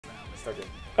still good.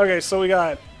 Okay, so we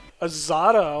got a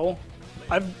Zato.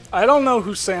 I don't know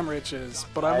who Samrich is,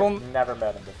 but I've never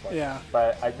met him before. Yeah.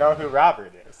 But I know who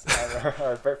Robert is.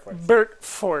 Or Bertforce.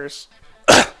 Bertforce.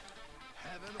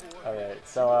 Okay,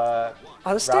 so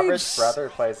Robert's brother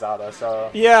plays Zato,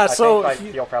 so yeah, I think like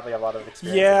he'll probably have a lot of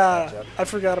experience. Yeah, I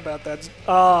forgot about that.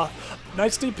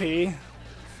 Nice DP.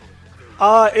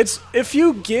 It's if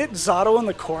you get Zato in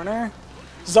the corner,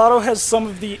 Zato has some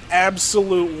of the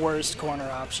absolute worst corner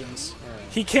options.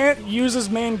 He can't use his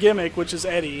main gimmick, which is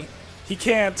Eddie. He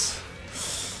can't.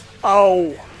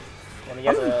 Oh. And he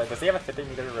has does he have a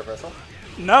 50-meter reversal?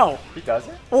 No. He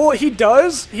doesn't? Well, he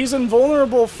does. He's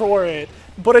invulnerable for it,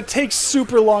 but it takes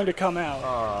super long to come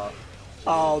out.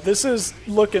 Oh, this is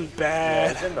looking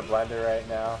bad. Yeah, he's in the blender right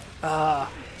now.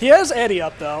 He has Eddie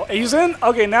up, though. He's in.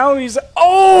 Okay, now he's.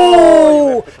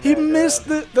 Oh! He missed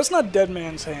the. That's not Dead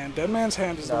Man's Hand. Dead Man's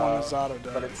Hand is the one that Zato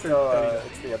does. But it's still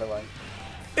it's the other one.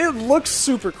 It looks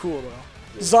super cool,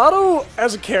 though. Zato,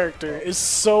 as a character, is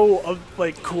so,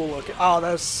 like, cool looking. Oh,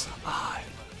 that's.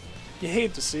 You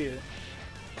hate to see it.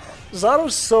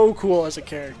 Zato's so cool as a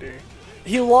character.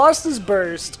 He lost his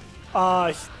burst.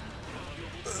 Ugh.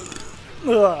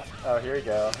 Oh, here we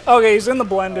go. Okay, he's in the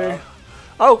blender.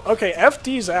 Oh, okay,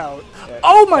 FD's out. Yeah.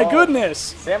 Oh my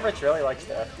goodness! Samrich really likes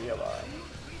the FD a lot.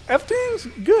 FD's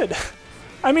good.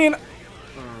 I mean...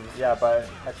 yeah, but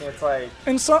I think it's like...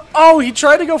 And so, oh, he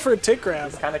tried to go for a tick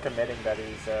grab. He's kind of committing that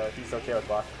he's okay with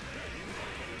block.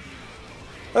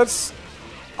 That's...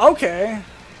 Okay.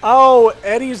 Oh,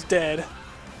 Eddie's dead.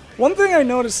 One thing I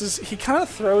noticed is he kind of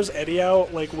throws Eddie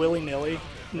out, like, willy-nilly.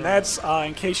 And that's,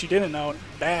 in case you didn't know,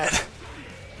 bad.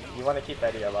 You want to keep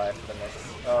Eddie alive for the next...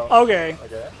 Oh. Okay.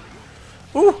 Okay.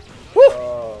 Ooh! Woo!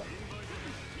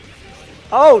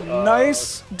 Oh,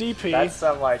 nice DP. That's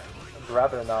some, like,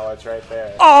 brother knowledge right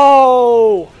there.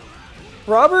 Oh!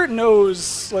 Robert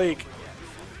knows, like...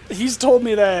 He's told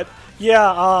me that,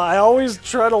 yeah, I always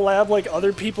try to lab, like,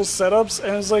 other people's setups,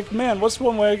 and it's like, man, what's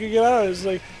one way I could get out? It's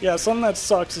like, yeah, something that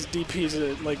sucks is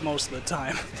DPs, like, most of the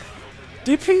time.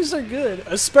 DPs are good,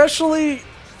 especially...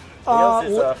 Leo's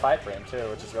is 5-frame too,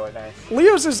 which is really nice.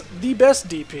 Leo's is the best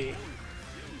DP.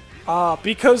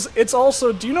 Because it's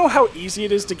also... Do you know how easy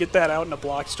it is to get that out in a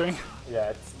block string? Yeah,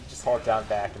 you just hold down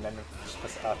back and then just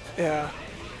push up. Yeah.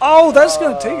 Oh, that's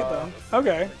going to take it, though.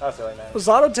 Okay. That was really nice. Was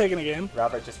Zato taking a game?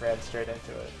 Robert just ran straight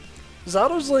into it.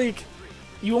 Zato's like...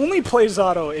 You only play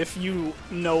Zato if you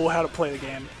know how to play the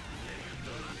game.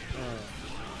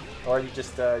 Or you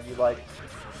just, you like...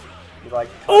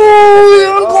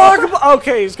 Oh, unblockable!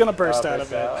 Okay, he's gonna burst out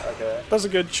of it. Okay. That's a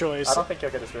good choice. I don't think he'll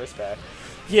get his burst back.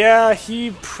 Yeah,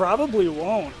 he probably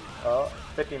won't. Oh,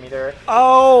 50-meter.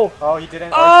 Oh! Oh, he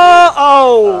didn't.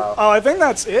 Oh, I think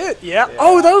that's it. Yeah.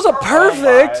 Oh, that was a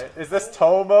perfect! Is this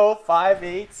Tomo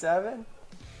 587?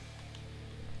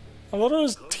 I thought it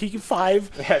was T5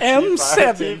 yeah,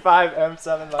 M7. T5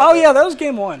 M7. Oh, yeah, that was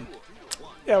game 1.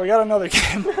 Yeah, we got another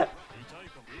game.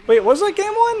 Wait, was that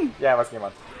game 1? Yeah, it was game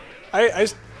 1. I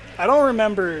don't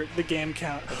remember the game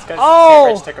count. It's because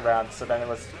Samrich took a round, so then it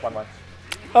was 1-1.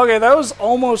 Okay, that was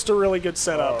almost a really good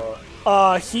setup.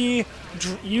 He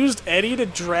used Eddie to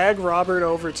drag Robert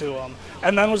over to him,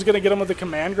 and then was going to get him with a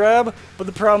command grab, but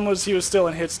the problem was he was still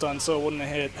in hit stun, so it wouldn't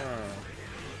have hit.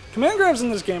 Command grabs in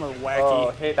this game are wacky.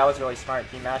 Oh, hey, that was really smart.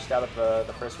 He mashed out of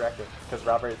the first record, because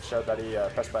Robert showed that he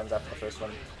pressed buttons after the first one.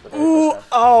 Ooh,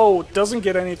 oh, doesn't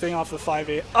get anything off the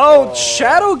 5-8. Oh,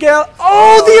 Shadow Gal.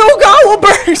 Oh, the Ogawa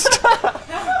burst!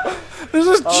 This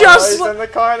is just. He's in the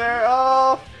corner.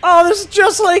 Oh, this is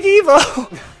just like Evo.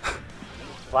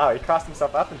 Wow, he crossed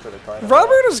himself up into the corner.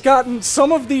 Robert has gotten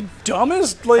some of the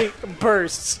dumbest like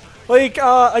bursts, like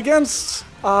against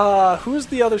who's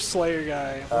the other Slayer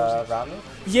guy? Rami?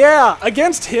 Yeah,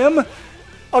 against him.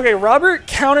 Okay, Robert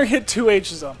counter hit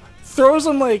 2H's him. Throws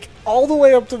him like all the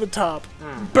way up to the top.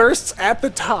 Bursts at the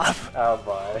top. Oh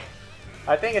boy.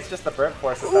 I think it's just the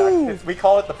Bertforce effect. We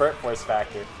call it the Bertforce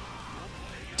factor.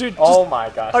 Dude, oh my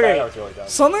gosh, okay, that was really dumb.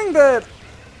 Something that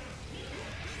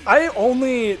I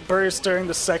only burst during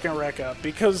the second rec up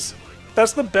because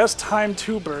that's the best time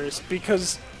to burst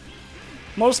because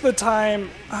most of the time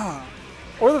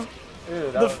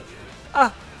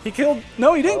he killed.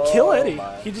 No, he didn't kill Eddie.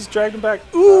 He just dragged him back.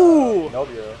 Ooh.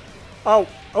 Nobio. Oh,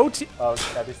 OT. Oh,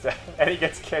 Eddie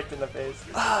gets kicked in the face.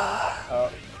 Oh.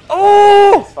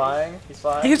 He's fine. He's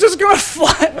fine. He's just going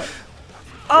flat.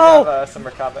 Oh. Some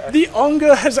recover. The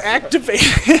Unga has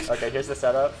activated. Okay, here's the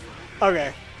setup.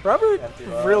 Okay, Robert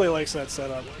really likes that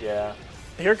setup. Yeah.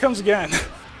 Here it comes again.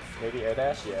 Maybe air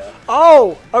dash, yeah.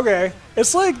 Oh, okay.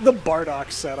 It's like the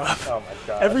Bardock setup. Oh my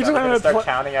god. Every time I start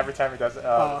counting every time he does it.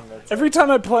 Every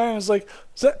time I play him, it's like,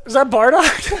 is that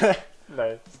Bardock?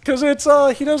 Nice. Because it's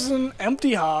he does an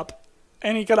empty hop,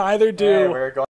 and he can either do. Hey, we're going